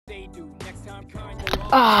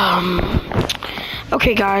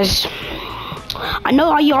Okay, guys. I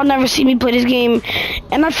know y'all never see me play this game,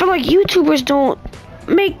 and I feel like YouTubers don't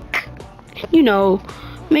make,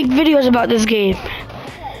 make videos about this game.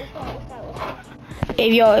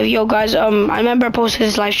 If yo guys, I remember I posted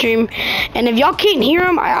this live stream, and if y'all can't hear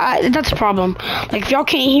him, that's a problem. Like if y'all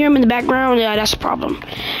can't hear him in the background, yeah, that's a problem.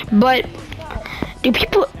 But do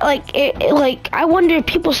people I wonder if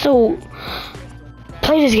people still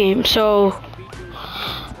play this game? So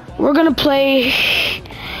we're gonna play.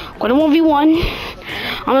 Gonna 1v1.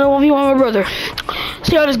 I'm gonna 1v1 my brother.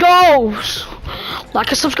 See how this goes. Like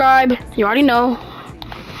and subscribe. You already know.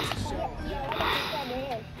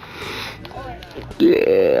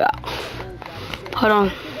 Yeah. Hold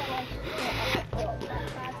on.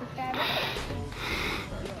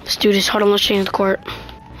 Let's do this. Hold on. Let's change the court.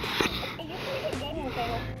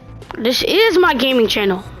 This is my gaming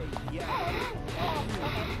channel.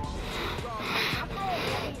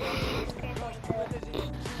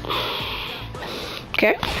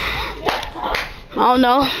 Okay. I don't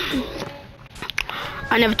know.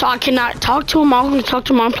 Cannot talk to him. I'm gonna talk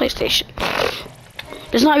to him on PlayStation.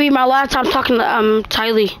 This might be my last time talking to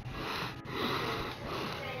Tylee.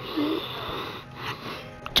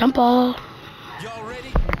 Jump ball.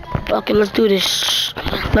 Okay, let's do this.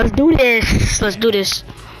 Let's do this. Let's do this.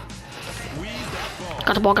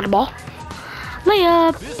 Got the ball. Got the ball.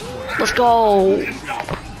 Layup. Let's go.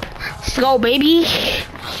 Let's go, baby.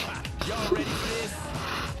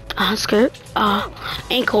 Skirt.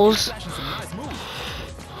 Ankles.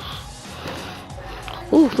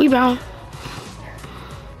 Ooh, rebound.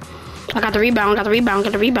 I got the rebound. Got the rebound.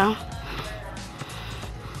 Got the rebound.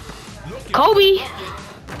 Kobe.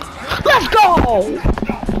 Let's go.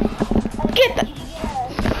 Get the.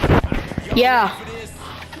 Yeah.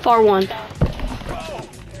 Far one.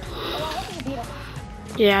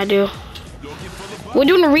 Yeah, I do. We're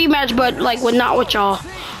doing a rematch, but like we're not with y'all.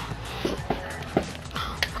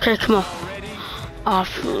 Okay, come on.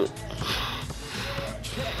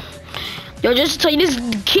 Yo, just to tell you, this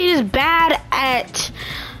kid is bad at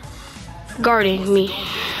guarding me.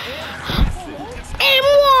 Aim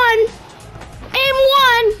one.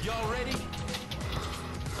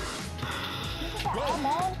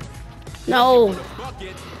 No.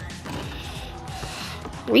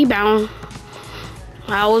 Rebound.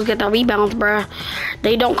 I always get the rebounds, bruh.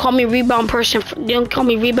 They don't call me rebound person. They don't call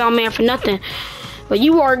me rebound man for nothing. But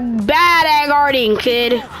you are bad at guarding,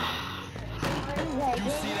 kid.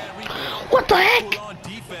 What the heck?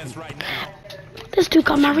 This dude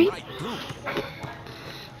got my rebound.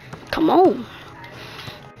 Come on.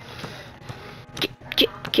 Get.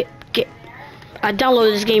 I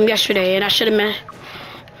downloaded this game yesterday and I should have met.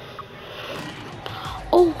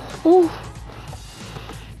 Oh.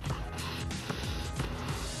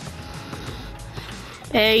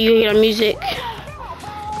 Hey, you hear the music.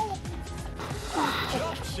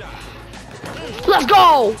 Let's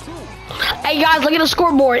go! Hey guys, look at the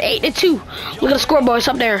scoreboard. 8-2. Look at the scoreboard. It's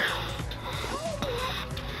up there.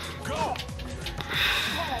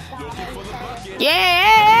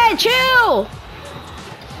 Yeah, chill.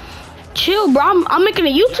 Chill, bro. I'm making a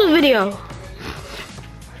YouTube video.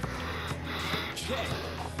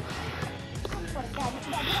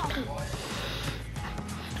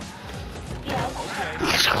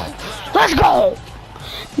 Let's go.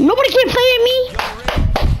 Nobody can play with me.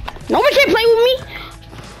 Nobody can play with me.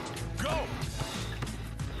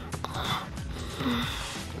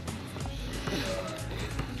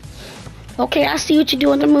 Okay, I see what you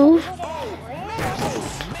do on the move.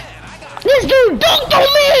 This dude dunked on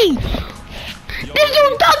me! This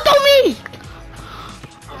dude dunked on me!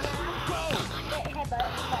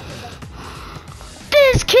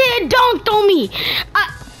 This kid dunked on me!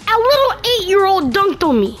 A little 8-year-old dunked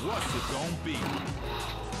on me.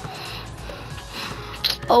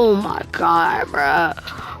 Oh my god, bruh.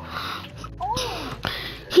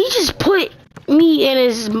 He just put me in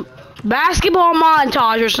his basketball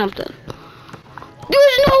montage or something.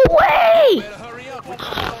 There's no way!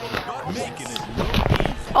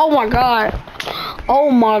 Oh my god. Oh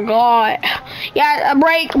my god. Yeah, a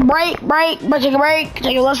break. Let's take a break.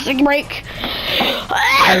 Let's take a break.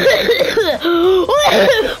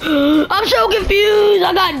 I'm so confused.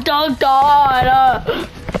 I got dunked on.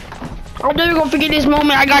 I'm never gonna forget this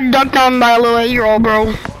moment. I got dunked on by a little 8-year-old,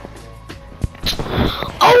 bro.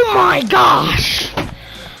 Oh my gosh.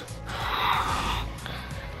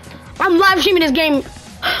 I'm live streaming this game.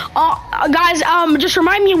 Guys, just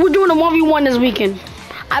remind me we're doing a 1v1 this weekend.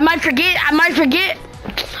 I might forget,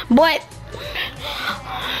 but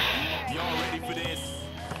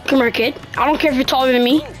come here, kid. I don't care if you're taller than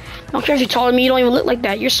me. I don't care if you're taller than me. You don't even look like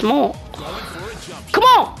that. You're small. Come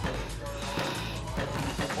on.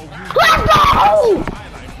 Let's go.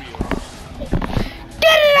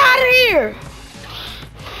 Get it out of here.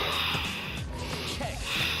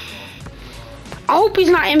 I hope he's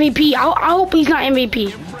not MVP. I hope he's not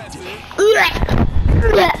MVP.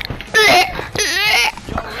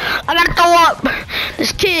 I gotta throw up.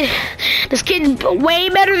 This kid's way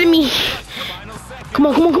better than me. Come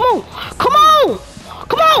on, come on, come on. Come on.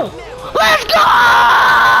 Come on. Let's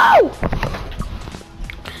go.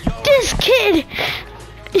 This kid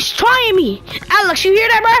is trying me. Alex, you hear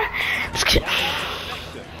that, bro? This kid.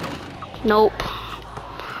 Nope.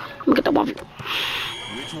 Let me get that one.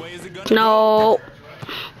 No.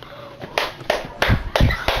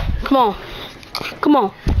 Come on. Come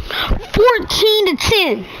on. 14 to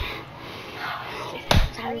 10.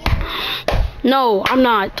 No, I'm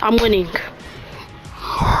not. I'm winning.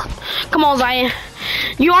 Come on, Zion.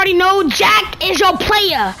 You already know Jack is your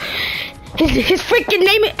player. His freaking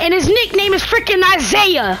name and his nickname is freaking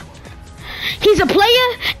Isaiah. He's a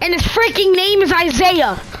player and his freaking name is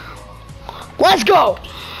Isaiah. Let's go.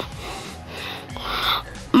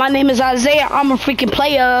 My name is Isaiah. I'm a freaking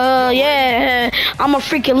player. Yeah. I'm a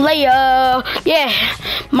freaking layer. Yeah.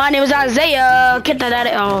 My name is Isaiah. Get that out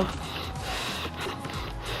of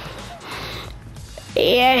here.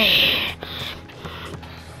 Yeah.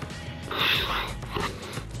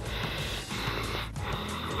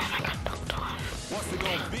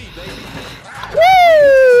 Woo!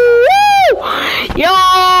 Woo! Yo!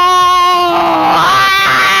 Ah!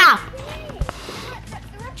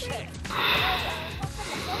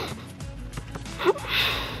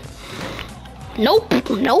 Nope,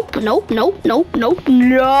 nope, nope, nope, nope, nope,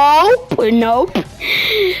 nope, nope.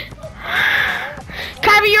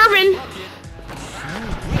 Kyrie Irving.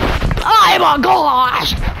 Oh my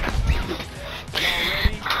gosh.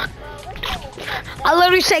 I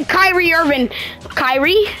literally said Kyrie Irving.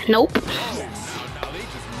 Kyrie? Nope.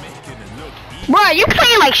 Bruh, you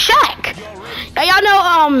playing like Shaq. Y'all know,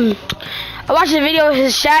 I watched a video of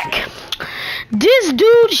his Shaq. This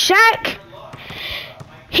dude, Shaq,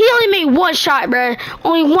 he only made one shot, bruh.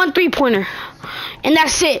 Only one three-pointer. And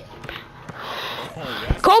that's it.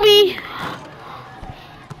 Kobe.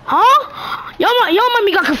 Huh? Y'all might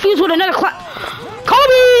be got confused with another class.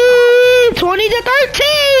 Kobe! 20 to 13!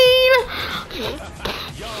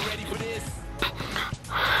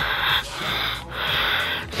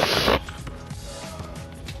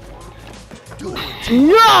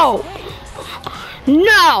 No!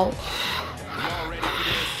 No!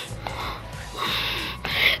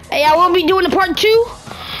 Hey, I will be doing a part 2.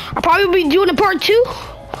 I'll probably be doing a part 2.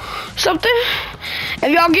 Something.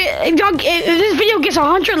 If this video gets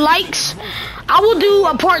 100 likes, I will do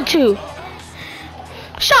a part 2.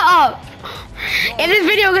 Shut up. If this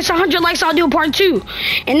video gets 100 likes, I'll do a part 2.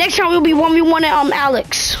 And next time we'll be 1v1 at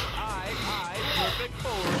Alex.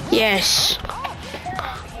 Yes.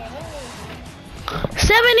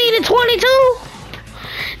 70 to 22?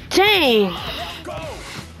 Dang.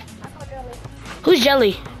 Who's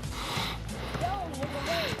Jelly?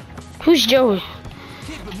 Who's Joey?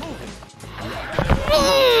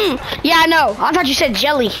 Yeah, I know. I thought you said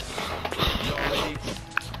Jelly.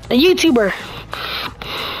 A YouTuber.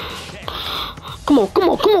 Come on, come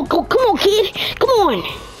on, come on, come on, kid. Come on.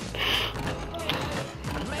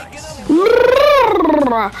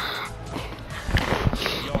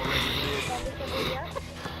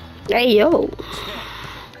 Hey, yo.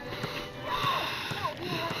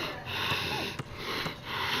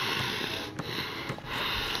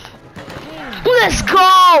 Let's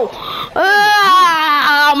go!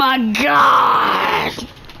 Oh my God!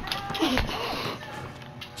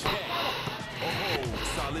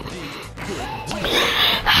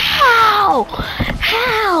 How?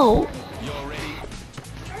 How?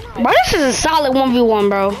 Bro, this is a solid 1v1,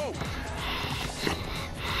 bro.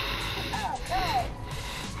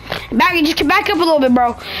 Just back up a little bit,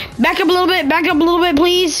 bro. Back up a little bit. Back up a little bit,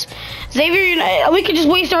 please. Xavier, we could just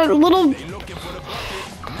waste our little.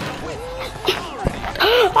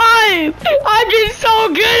 I'm just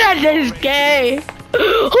so good at this game.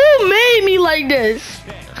 Who made me like this?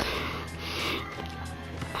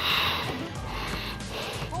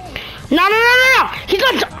 No. He's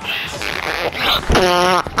not.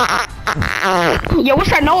 Yo,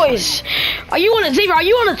 what's that noise? Are you on a Xavier? Are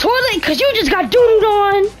you on a toilet? Cause you just got doo-dooed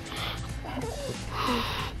on.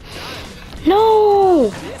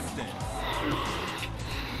 No.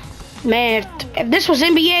 Man, if this was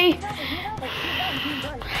NBA.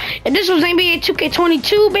 If this was NBA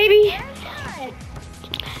 2K22, baby,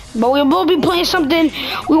 But we will be playing something.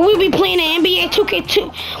 We will be playing an NBA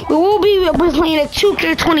 2K2. We will be playing a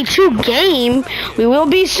 2K22 game. We will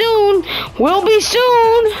be soon. We'll be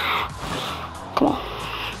soon. Come on.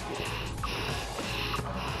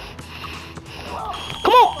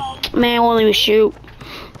 Come on. Man, won't let me shoot.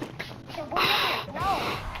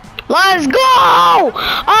 Let's go!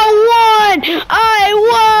 I won!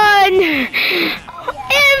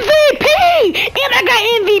 MVP! And I got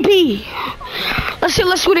MVP! Let's see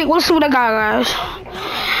what I got, guys.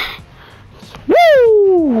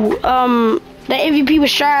 Woo! The MVP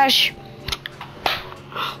was trash.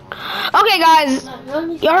 Okay, guys.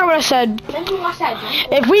 Y'all heard what I said.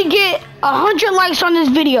 If we get 100 likes on this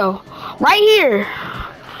video, right here,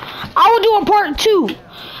 I will do a part 2.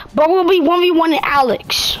 But we'll be 1v1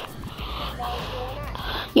 Alex.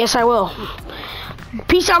 Yes, I will.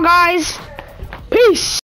 Peace out, guys. Peace.